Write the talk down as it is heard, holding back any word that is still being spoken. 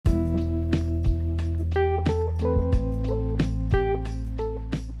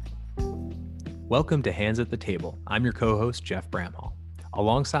Welcome to Hands at the Table. I'm your co-host, Jeff Bramhall.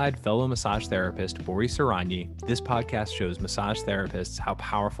 Alongside fellow massage therapist Boris Saranyi, this podcast shows massage therapists how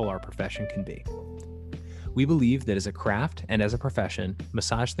powerful our profession can be. We believe that as a craft and as a profession,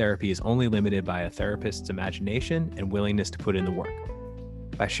 massage therapy is only limited by a therapist's imagination and willingness to put in the work.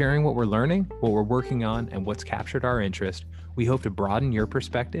 By sharing what we're learning, what we're working on, and what's captured our interest, we hope to broaden your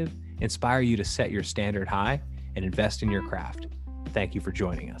perspective, inspire you to set your standard high, and invest in your craft. Thank you for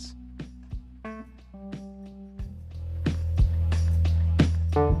joining us.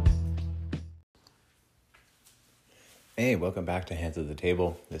 Hey, welcome back to Hands at the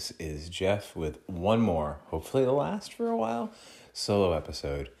Table. This is Jeff with one more, hopefully it'll last for a while, solo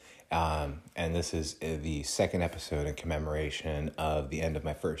episode. And this is the second episode in commemoration of the end of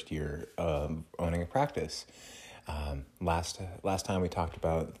my first year of owning a practice. Last time we talked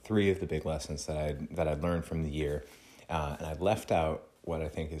about three of the big lessons that I'd learned from the year, and I left out what I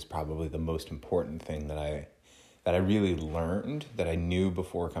think is probably the most important thing that I really learned, that I knew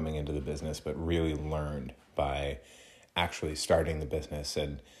before coming into the business, but really learned by actually starting the business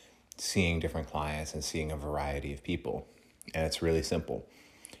and seeing different clients and seeing a variety of people. And it's really simple.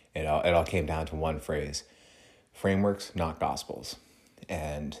 It all came down to one phrase: frameworks, not gospels.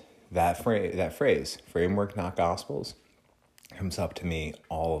 And that phrase, framework, not gospels, comes up to me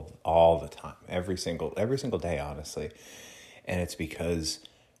all the time, every single day, honestly. And it's because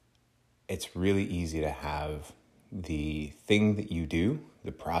it's really easy to have the thing that you do,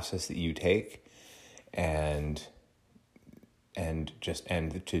 the process that you take, and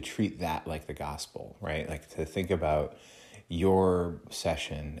to treat that like the gospel, right? Like to think about your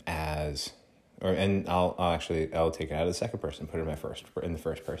session as, I'll take it out of the second person, put it in the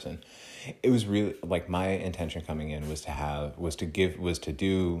first person. It was really like my intention coming in was to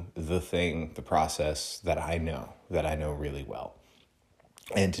do the process that I know really well,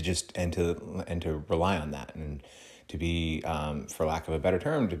 and to rely on that, and to be, for lack of a better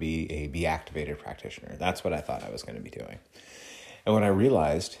term, to be activated practitioner. That's what I thought I was going to be doing. And what I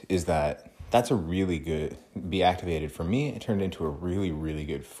realized is that that's a really good, be activated for me, it turned into a really, really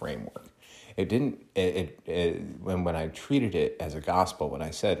good framework. When I treated it as a gospel, when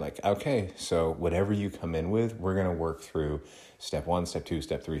I said like, okay, so whatever you come in with, we're going to work through step 1, step 2,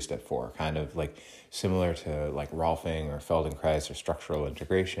 step 3, step 4, kind of like similar to like Rolfing or Feldenkrais or structural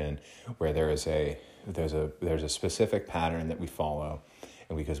integration, where there's a specific pattern that we follow.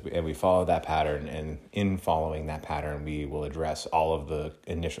 And we follow that pattern, and in following that pattern, we will address all of the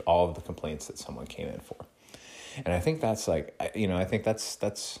complaints that someone came in for. And I think that's like, that's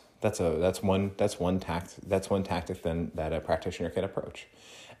one tactic then that a practitioner can approach.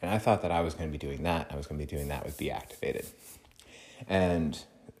 And I thought that I was going to be doing that. I was going to be doing that with Be Activated. And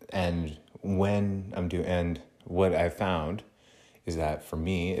what I found is that for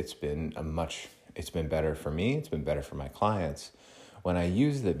me, it's been better for me. It's been better for my clients when I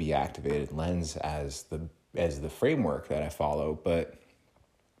use the Be Activated lens as the framework that I follow, but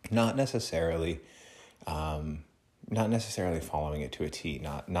not necessarily following it to a T,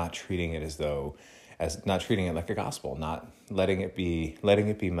 not treating it not treating it like a gospel, not letting it be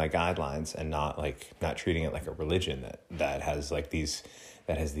my guidelines, and not treating it like a religion that has these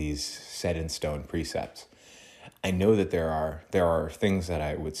set in stone precepts. I know that there are things that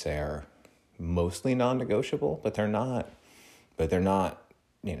I would say are mostly non-negotiable, but they're not,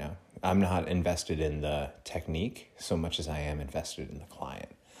 I'm not invested in the technique so much as I am invested in the client.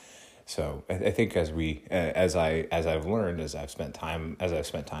 So I think as I've learned, as I've spent time, as I've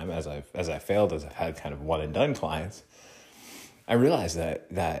failed, as I've had kind of one and done clients, I realized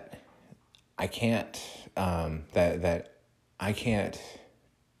that I can't, that I can't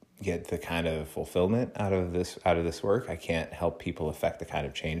get the kind of fulfillment out of this work. I can't help people affect the kind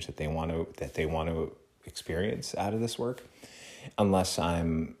of change that they want to experience out of this work, unless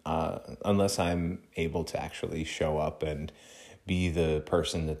I'm able to actually show up and be the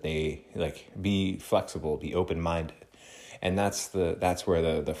person that they like, be flexible, be open-minded. And that's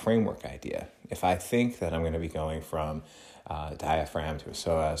where the framework idea, if I think that I'm going to be going from diaphragm to a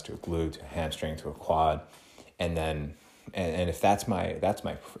psoas to a glute to a hamstring to a quad, and if that's my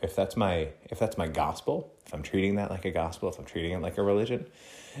gospel, if I'm treating that like a gospel, if I'm treating it like a religion,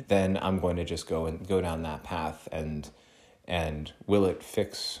 then I'm going to just go down that path, and will it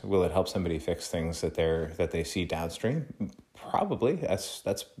help somebody fix things that they see downstream? Probably.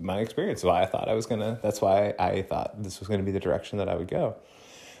 That's my experience. That's why I thought this was going to be the direction that I would go.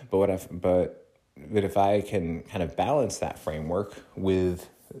 But if I can kind of balance that framework with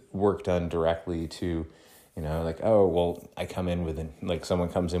work done directly to, I come in with someone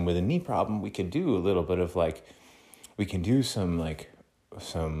comes in with a knee problem, we can do a little bit of we can do some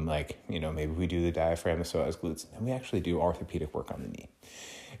some like, maybe we do the diaphragm, the psoas glutes, and we actually do orthopedic work on the knee,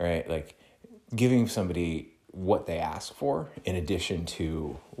 right? Like giving somebody what they ask for in addition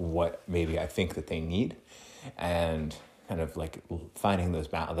to what maybe I think that they need, and kind of like finding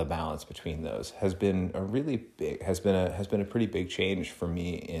the balance between those has been a pretty big change for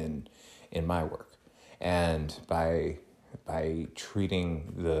me in my work. And by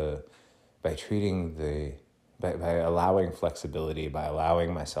allowing flexibility, by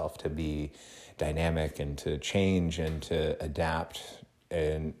allowing myself to be dynamic and to change and to adapt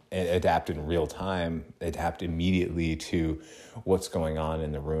and adapt in real time, adapt immediately to what's going on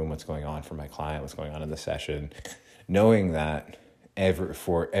in the room, what's going on for my client, what's going on in the session, knowing that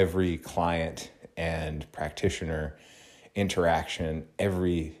for every client and practitioner interaction,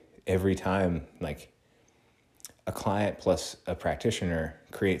 every time, like a client plus a practitioner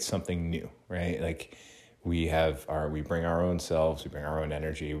creates something new, right? Like we bring our own selves, we bring our own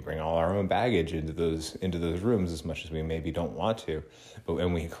energy, we bring all our own baggage into those rooms as much as we maybe don't want to, but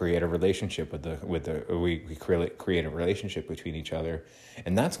when we create a relationship we create a relationship between each other,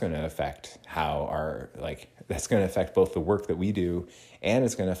 and that's going to affect that's going to affect both the work that we do, and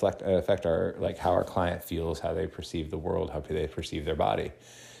it's going to affect our how our client feels, how they perceive the world, how they perceive their body.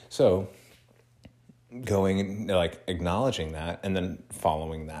 So acknowledging that and then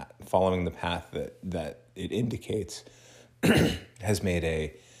following the path that it indicates has made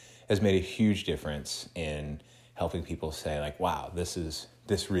a huge difference in helping people say like, wow, this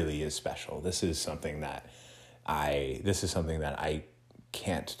really is special. This is something that I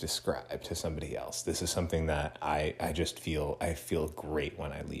can't describe to somebody else. This is something that I feel great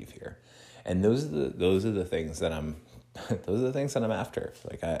when I leave here. And those are the things that I'm after.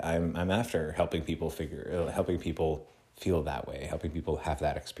 Like I'm after helping people feel that way, helping people have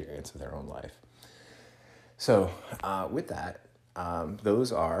that experience in their own life. So with that,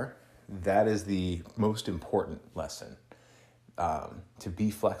 that is the most important lesson, to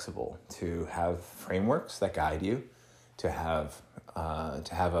be flexible, to have frameworks that guide you, to have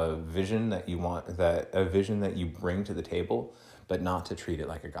a vision that you want, a vision that you bring to the table, but not to treat it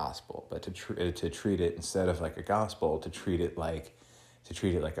like a gospel, but to treat it, instead of like a gospel, to treat it like a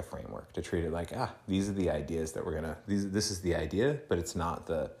framework, to treat it like, these are the ideas that this is the idea, but it's not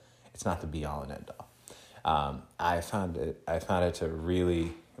the be all and end all. I found it to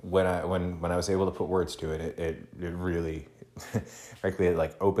really, when I was able to put words to it, it really, frankly, it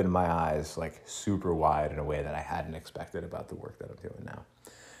like opened my eyes like super wide in a way that I hadn't expected about the work that I'm doing now.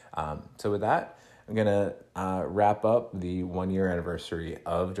 So with that, I'm going to wrap up the 1-year anniversary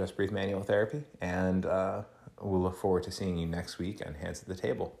of Just Breathe Manual Therapy, and we'll look forward to seeing you next week on Hands at the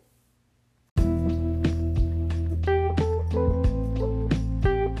Table.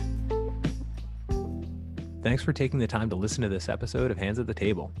 Thanks for taking the time to listen to this episode of Hands at the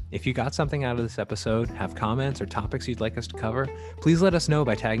Table. If you got something out of this episode, have comments or topics you'd like us to cover, please let us know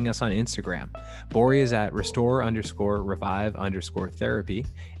by tagging us on Instagram. Bori is at restore_revive_therapy,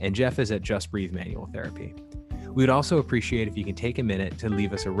 and Jeff is at Just Breathe Manual Therapy. We would also appreciate if you can take a minute to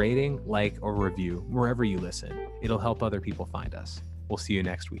leave us a rating, like, or review wherever you listen. It'll help other people find us. We'll see you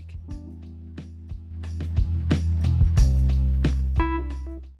next week.